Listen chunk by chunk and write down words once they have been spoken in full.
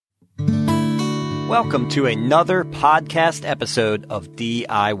Welcome to another podcast episode of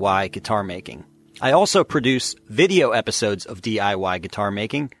DIY Guitar Making. I also produce video episodes of DIY Guitar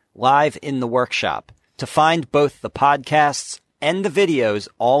Making live in the workshop. To find both the podcasts and the videos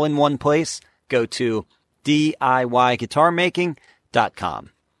all in one place, go to DIYguitarmaking.com.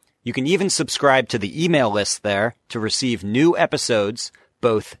 You can even subscribe to the email list there to receive new episodes,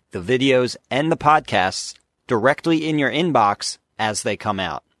 both the videos and the podcasts, directly in your inbox as they come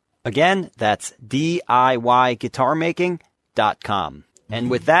out. Again, that's DIYguitarmaking.com. And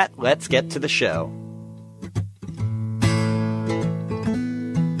with that, let's get to the show.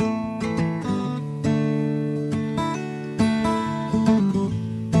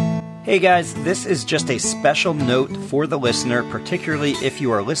 Hey guys, this is just a special note for the listener, particularly if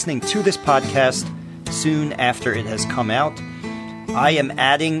you are listening to this podcast soon after it has come out. I am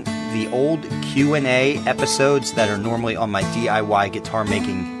adding the old Q&A episodes that are normally on my DIY Guitar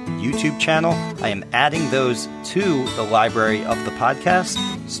Making YouTube channel. I am adding those to the library of the podcast,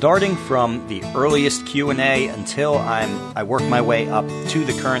 starting from the earliest Q&A until I work my way up to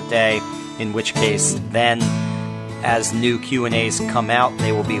the current day, in which case then as new Q&As come out,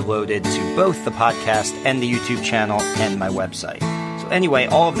 they will be loaded to both the podcast and the YouTube channel and my website. So anyway,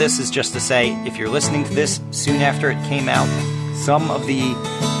 all of this is just to say, if you're listening to this soon after it came out, some of the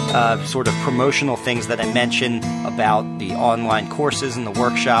sort of promotional things that I mentioned about the online courses and the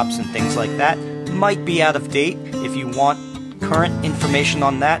workshops and things like that might be out of date. If you want current information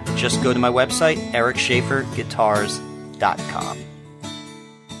on that, just go to my website, ericschaferguitars.com.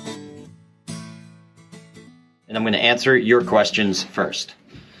 And I'm going to answer your questions first.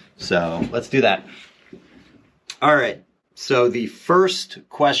 So let's do that. All right. So the first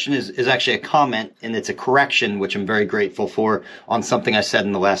question is actually a comment, and it's a correction, which I'm very grateful for, on something I said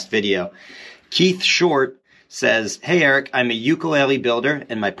in the last video. Keith Short says, "Hey Eric, I'm a ukulele builder,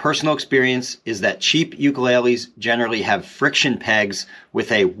 and my personal experience is that cheap ukuleles generally have friction pegs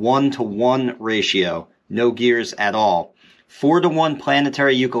with a 1-to-1 ratio, no gears at all. 4-to-1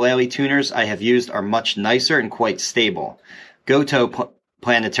 planetary ukulele tuners I have used are much nicer and quite stable. Gotoh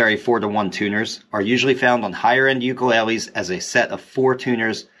planetary 4-to-1 tuners are usually found on higher-end ukuleles, as a set of 4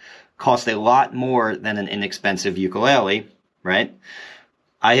 tuners cost a lot more than an inexpensive ukulele," right?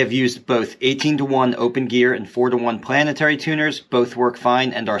 "I have used both 18-to-1 open gear and 4-to-1 planetary tuners. Both work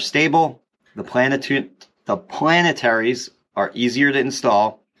fine and are stable. The planetaries are easier to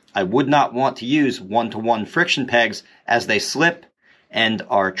install. I would not want to use 1-to-1 friction pegs as they slip and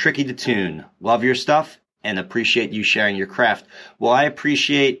are tricky to tune. Love your stuff and appreciate you sharing your craft." Well, I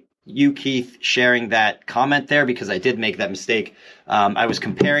appreciate you, Keith, sharing that comment there, because I did make that mistake. I was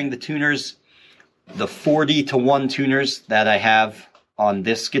comparing the tuners, the 40-to-1 tuners that I have on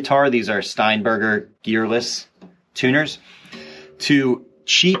this guitar. These are Steinberger gearless tuners, to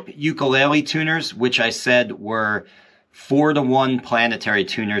cheap ukulele tuners, which I said were 4-to-1 planetary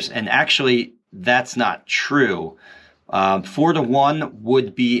tuners. And actually, that's not true. 4-to-1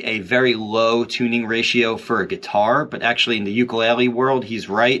 would be a very low tuning ratio for a guitar, but actually in the ukulele world, he's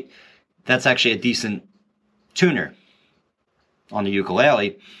right. That's actually a decent tuner on the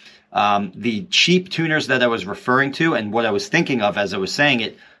ukulele. The cheap tuners that I was referring to, and what I was thinking of as I was saying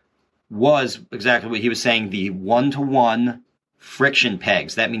it, was exactly what he was saying, the 1-to-1 friction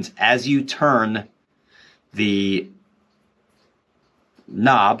pegs. That means as you turn the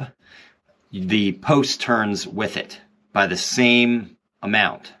knob, the post turns with it by the same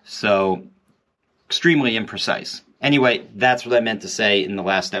amount. So extremely imprecise. Anyway, that's what I meant to say in the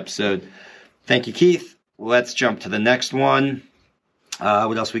last episode. Thank you, Keith. Let's jump to the next one.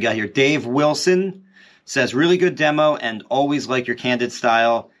 What else we got here? Dave Wilson says, "Really good demo and always like your candid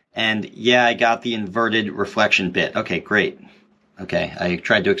style. And yeah, I got the inverted reflection bit." Okay, great. Okay, I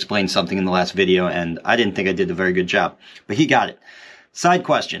tried to explain something in the last video and I didn't think I did a very good job, but he got it. Side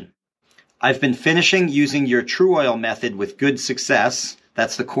question. "I've been finishing using your True Oil method with good success."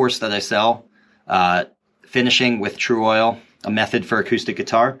 That's the course that I sell. Finishing with True Oil, a method for acoustic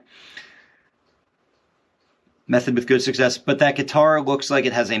guitar. Method with good success. "But that guitar looks like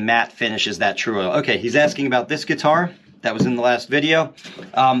it has a matte finish. Is that True Oil?" Okay, he's asking about this guitar. That was in the last video.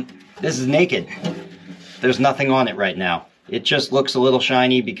 This is naked. There's nothing on it right now. It just looks a little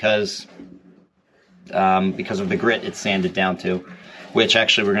shiny because of the grit it's sanded down to, which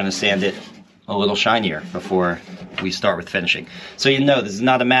actually we're going to sand it a little shinier before we start with finishing. So you know this is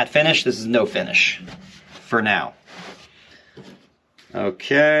not a matte finish. This is no finish for now.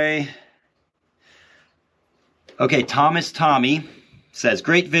 Okay. Okay, Thomas Tommy says,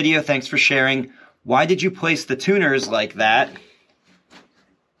 "Great video. Thanks for sharing. Why did you place the tuners like that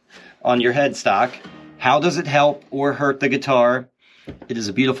on your headstock? How does it help or hurt the guitar? It is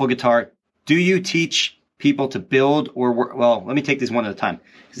a beautiful guitar. Do you teach people to build or work? Well, let me take these one at a time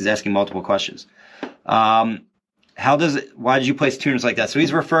because he's asking multiple questions. Why did you place tuners like that? So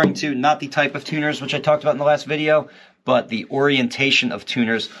he's referring to not the type of tuners, which I talked about in the last video, but the orientation of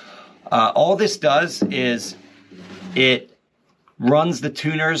tuners. All this does is it runs the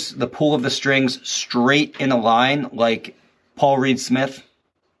tuners, the pull of the strings, straight in a line like Paul Reed Smith.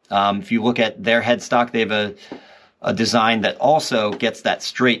 If you look at their headstock, they have a design that also gets that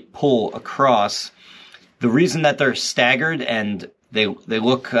straight pull across. The reason that they're staggered and they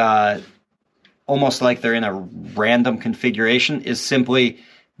look almost like they're in a random configuration is simply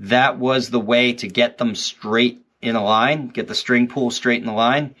that was the way to get them straight in a line, get the string pull straight in a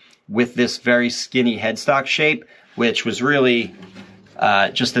line with this very skinny headstock shape, which was really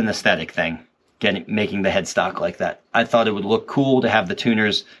just an aesthetic thing, making the headstock like that. I thought it would look cool to have the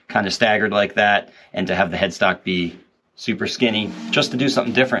tuners kind of staggered like that and to have the headstock be super skinny, just to do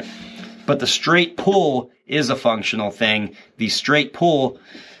something different. But the straight pull is a functional thing. The straight pull,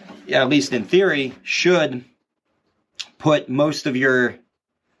 at least in theory, should put more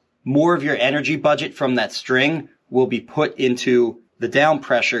of your energy budget from that string will be put into the down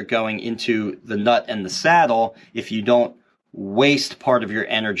pressure going into the nut and the saddle if you don't waste part of your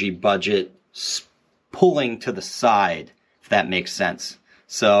energy budget pulling to the side, if that makes sense.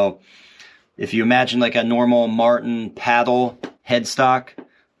 So if you imagine like a normal Martin paddle headstock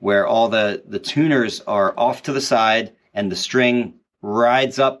where all the tuners are off to the side and the string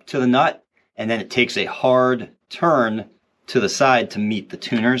rides up to the nut and then it takes a hard turn to the side to meet the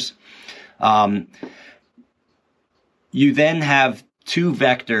tuners. You then have two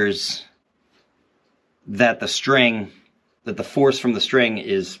vectors that the force from the string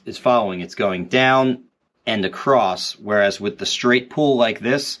is following. It's going down and across, whereas with the straight pull like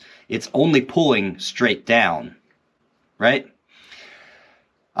this, it's only pulling straight down, right?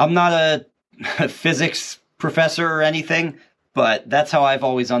 I'm not a physics professor or anything, but that's how I've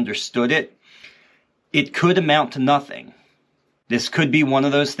always understood it. It could amount to nothing. This could be one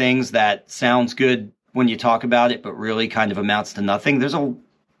of those things that sounds good when you talk about it, but really kind of amounts to nothing.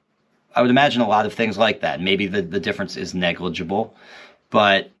 I would imagine a lot of things like that. Maybe the difference is negligible,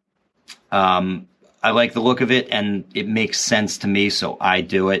 but I like the look of it and it makes sense to me, so I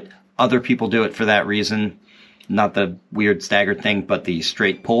do it. Other people do it for that reason, not the weird staggered thing, but the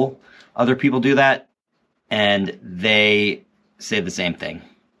straight pull. Other people do that and they say the same thing.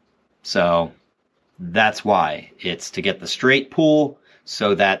 So that's why it's to get the straight pull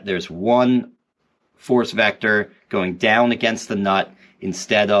so that there's one force vector going down against the nut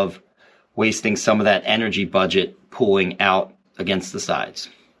instead of wasting some of that energy budget pulling out against the sides.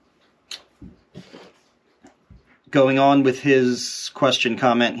 Going on with his question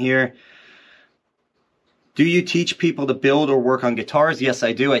comment here. Do you teach people to build or work on guitars? Yes,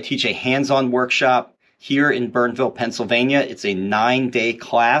 I do. I teach a hands-on workshop here in Burnville, Pennsylvania. It's a 9-day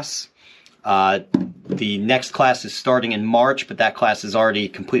class. The next class is starting in March, but that class is already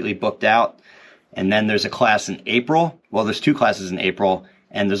completely booked out. And then there's a class in April. Well, there's two classes in April,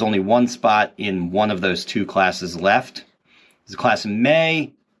 and there's only one spot in one of those two classes left. There's a class in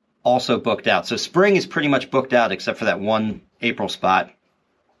May, also booked out. So spring is pretty much booked out except for that one April spot.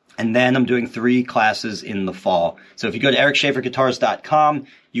 And then I'm doing 3 classes in the fall. So if you go to ericschaferguitars.com,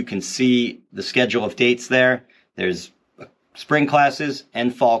 you can see the schedule of dates there. There's spring classes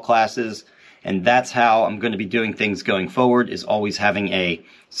and fall classes. And that's how I'm going to be doing things going forward, is always having a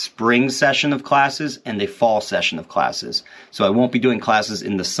spring session of classes and a fall session of classes. So I won't be doing classes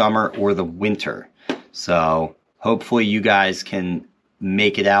in the summer or the winter. So hopefully you guys can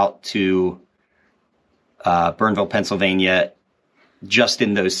make it out to Burnville, Pennsylvania, just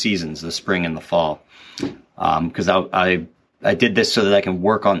in those seasons, the spring and the fall. Because I did this so that I can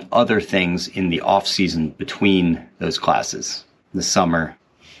work on other things in the off season between those classes, the summer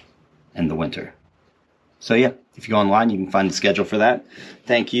and the winter. So yeah, if you go online, you can find the schedule for that.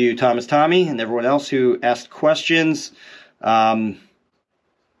 Thank you, Thomas Tommy, and everyone else who asked questions. Yeah,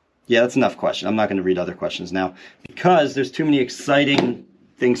 that's enough questions. I'm not going to read other questions now because there's too many exciting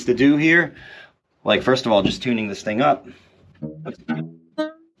things to do here. Like, first of all, just tuning this thing up.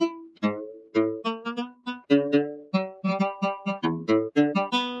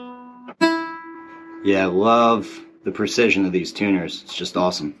 Yeah, love the precision of these tuners. It's just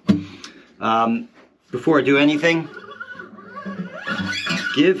awesome. Before I do anything,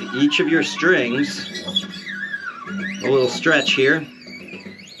 give each of your strings a little stretch here.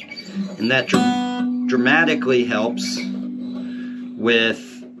 And that dramatically helps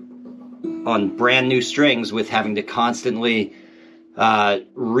on brand new strings with having to constantly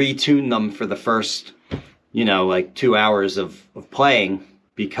retune them for the first, like 2 hours of playing.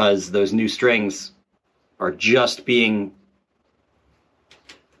 because those new strings are just being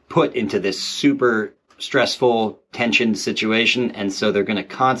put into this super stressful tension situation, and so they're going to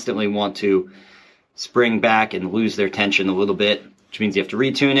constantly want to spring back and lose their tension a little bit, which means you have to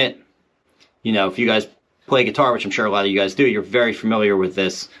retune it. You know, if you guys play guitar, which I'm sure a lot of you guys do, you're very familiar with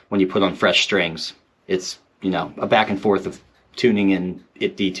this when you put on fresh strings. It's, you know, a back and forth of tuning and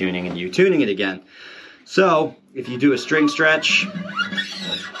it detuning and you tuning it again. So if you do a string stretch,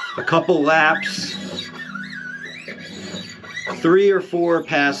 a couple laps, 3 or 4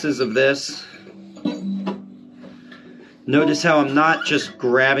 passes of this, notice how I'm not just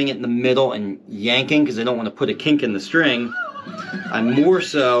grabbing it in the middle and yanking because I don't want to put a kink in the string. I'm more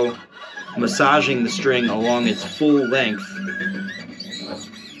so massaging the string along its full length.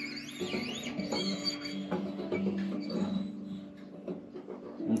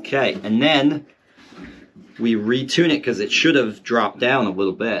 Okay, and then we retune it because it should have dropped down a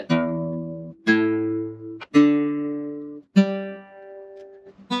little bit.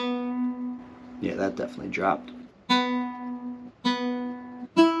 Yeah, that definitely dropped.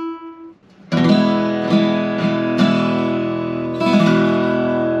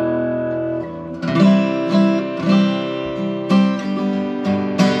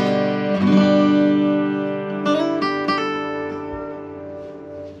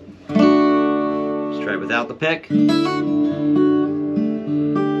 Try it without the pick.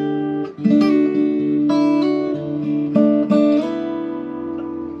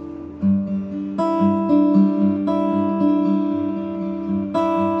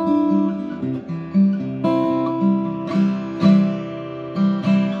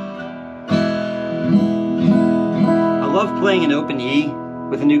 I love playing an open E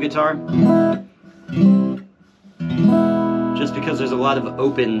with a new guitar, just because there's a lot of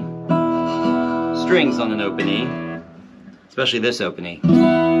open strings on an open E, especially this open E.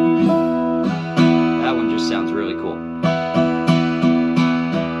 That one just sounds really cool.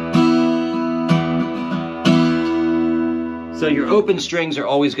 So your open strings are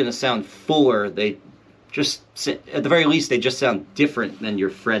always going to sound fuller. They just, at the very least, they just sound different than your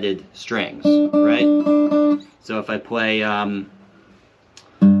fretted strings, right? So if I play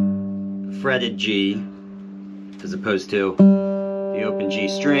fretted G as opposed to the open G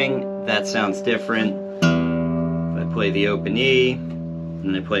string, that sounds different. If I play the open E, and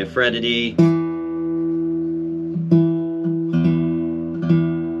then I play a fretted E.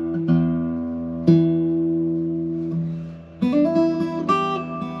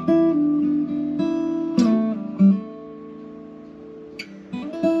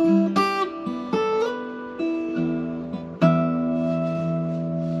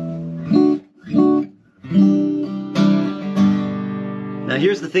 Now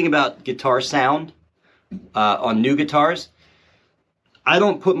here's the thing about guitar sound on new guitars. I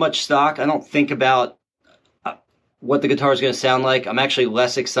don't put much stock. I don't think about what the guitar is going to sound like. I'm actually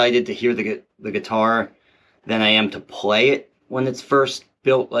less excited to hear the guitar than I am to play it when it's first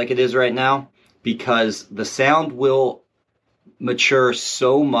built like it is right now, because the sound will mature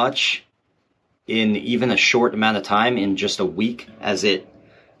so much in even a short amount of time, in just a week, as it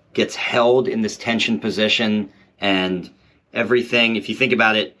gets held in this tension position and everything. If you think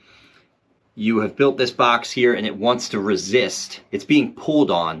about it, you have built this box here and it wants to resist. It's being pulled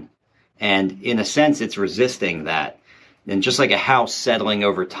on, and in a sense it's resisting that. And just like a house settling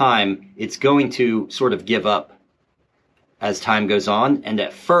over time, it's going to sort of give up as time goes on. And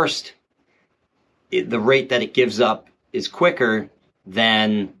at first, the rate that it gives up is quicker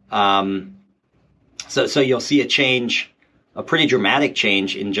than... So you'll see a change, a pretty dramatic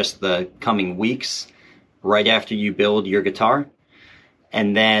change in just the coming weeks right after you build your guitar.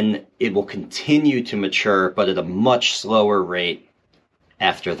 And then it will continue to mature, but at a much slower rate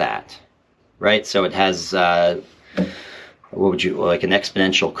after that, right? So it has, what would you, like an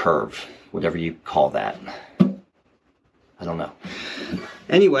exponential curve, whatever you call that. I don't know.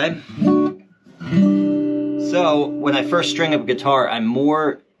 Anyway, so when I first string up a guitar, I'm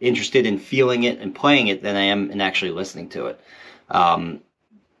more interested in feeling it and playing it than I am in actually listening to it.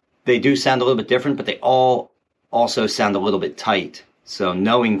 They do sound a little bit different, but they all also sound a little bit tight. So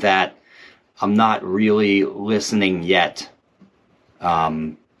knowing that, I'm not really listening yet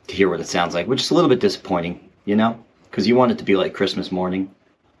to hear what it sounds like, which is a little bit disappointing, you know? Because you want it to be like Christmas morning,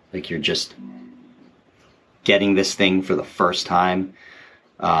 like you're just getting this thing for the first time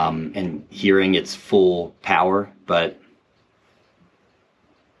and hearing its full power, but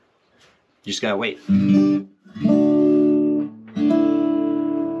you just gotta wait.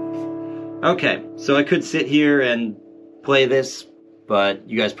 Okay, so I could sit here and play this, but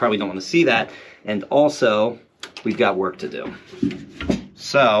you guys probably don't want to see that. And also, we've got work to do.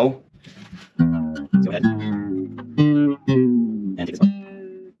 So, go ahead. And take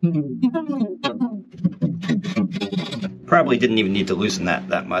probably didn't even need to loosen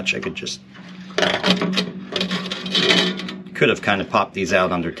that much. I could have kind of popped these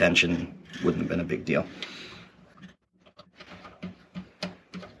out under tension. Wouldn't have been a big deal.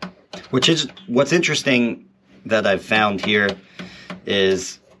 What's interesting that I've found here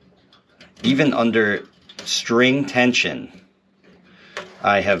is even under string tension,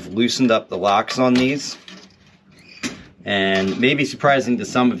 I have loosened up the locks on these. And maybe surprising to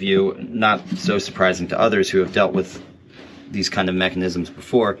some of you, not so surprising to others who have dealt with these kind of mechanisms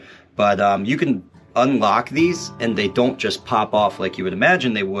before, but you can unlock these and they don't just pop off like you would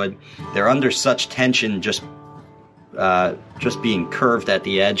imagine they would. They're under such tension, just being curved at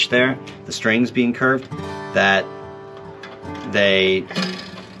the edge there, the strings being curved, that they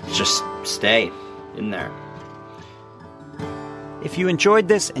just stay in there. If you enjoyed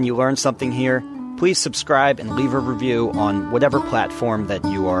this and you learned something here, please subscribe and leave a review on whatever platform that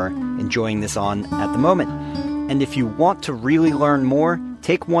you are enjoying this on at the moment. And if you want to really learn more,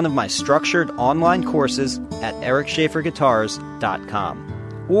 take one of my structured online courses at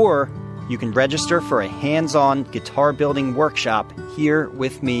ericschaeferguitars.com. Or you can register for a hands-on guitar building workshop here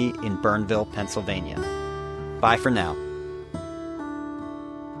with me in Burnville, Pennsylvania. Bye for now.